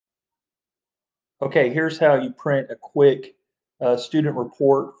Okay, here's how you print a quick student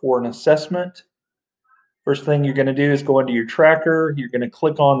report for an assessment. First thing you're going to do is go into your tracker. You're going to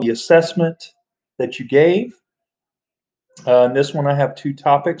click on the assessment that you gave. In this one, I have two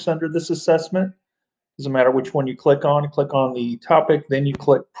topics under this assessment. Doesn't matter which one you click on. You click on the topic, then you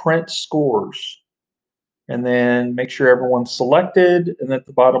click print scores. And then make sure everyone's selected. And at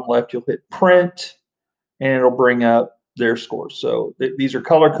the bottom left, you'll hit print and it'll bring up their scores. So these are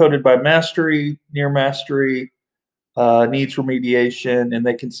color coded by mastery, near mastery, needs remediation, and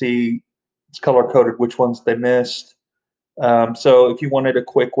they can see it's color coded which ones they missed. So if you wanted a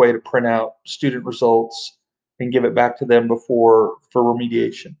quick way to print out student results and give it back to them before for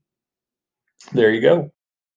remediation, there you go.